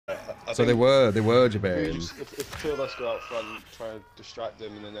So they were debating. If two of us go out front, try to distract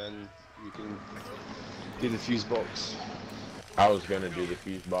them, and then we can do the fuse box. I was gonna do the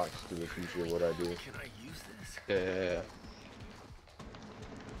fuse box to the future. What I do? Can I use this? Yeah.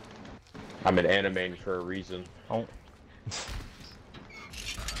 I'm an animating for a reason. Oh.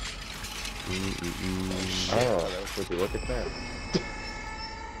 Oh, look at that.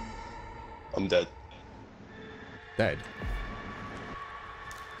 I'm dead. Dead.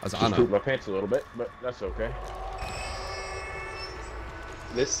 As Just pooped my pants a little bit, but that's okay.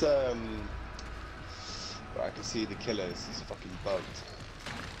 This I can see the killer. This is fucking bugged.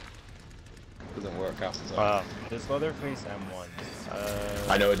 Doesn't work half the time. This Leatherface M1.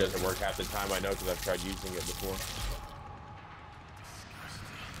 I know it doesn't work half the time. I know because I've tried using it before.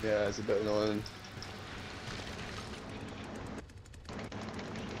 Yeah, it's a bit annoying.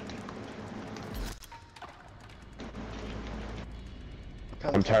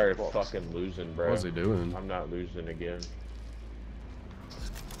 I'm tired of fucking losing, bro. What's he doing? I'm not losing again.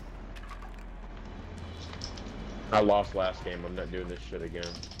 I lost last game. I'm not doing this shit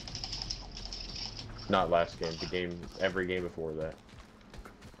again. Not last game. The game, every game before that.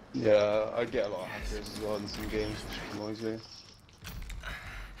 Yeah, I get a lot of hackers as well in some games, which annoys me.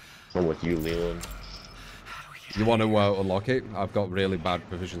 I'm with you, Leland. You want to unlock it? I've got really bad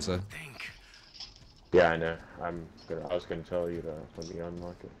proficiency. Yeah, I know. I was gonna tell you to let me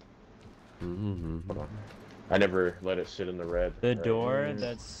unlock it. Hold on. I never let it sit in the red. The door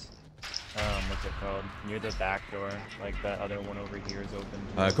that's what's it called? Near the back door, like that other one over here is open.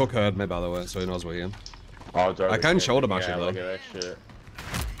 Cook heard me, by the way, so he knows we're here. Oh, I can shoulder mash it though. Look at that shit.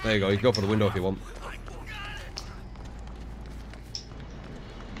 There you go. You can go for the window if you want.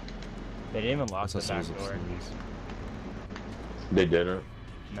 They didn't even lock the back door. They didn't.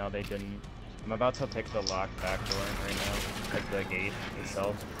 No, they didn't. I'm about to pick the locked back door right now, like the gate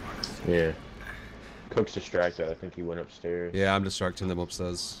itself. Yeah. Cook's distracted. I think he went upstairs. Yeah, I'm distracting them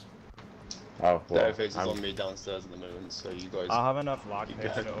upstairs. Oh, well. Leatherface is on me downstairs at the moment, so you guys. I'll have enough lock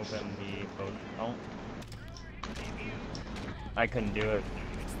picks to open the boat. Oh. I couldn't do it.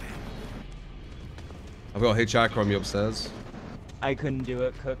 I've got a hitchhiker on me upstairs. I couldn't do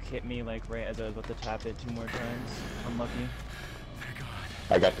it. Cook hit me like right as I was about to tap it 2 more times. Unlucky.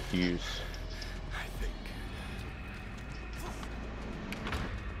 I got the fuse.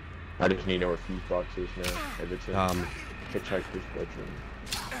 I just need to know where fuse box is now. If it's in hitchhiker's bedroom.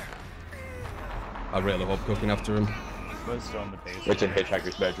 I really hope cooking after him. Was still in the basement. It's in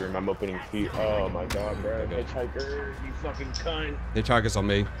hitchhiker's bedroom. I'm opening fuse. Oh my god, bro. Hitchhiker, you fucking cunt. Hitchhiker's on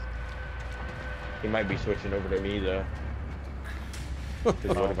me. He might be switching over to me though.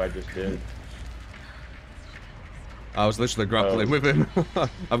 Because what if I just did? I was literally grappling with him.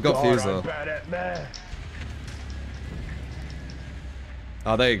 I've got fuse though. Bad at math.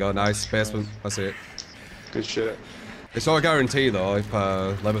 Oh, there you go. Nice. Basement. I see it. Good shit. It's not a guarantee though if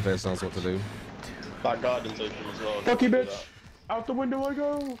Leatherface knows what to do. That garden's open as well. Fuck you, bitch! Out the window I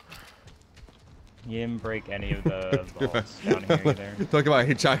go! You didn't break any of the vaults down here either. Talk about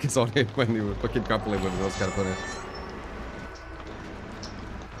hitchhikers on him when you were fucking grappling with him. That was kind of funny.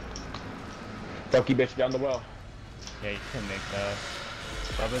 Fuck you, bitch, down the well. Yeah, you can make that.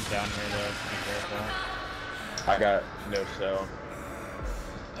 Bubba's down here though, be careful. I got no cell.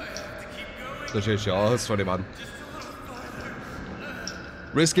 Legit shot. That's funny, man.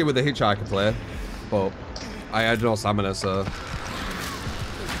 Risky with the hitchhiker play, but I had no stamina, so.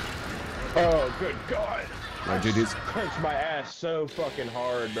 Oh, good god. My GG's. Punched my ass so fucking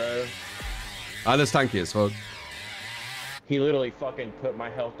hard, bro. And it's tanky as fuck. He literally fucking put my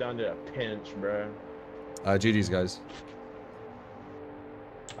health down to a pinch, bro. GG's, guys.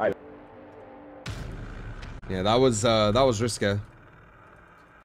 Yeah, that was risky.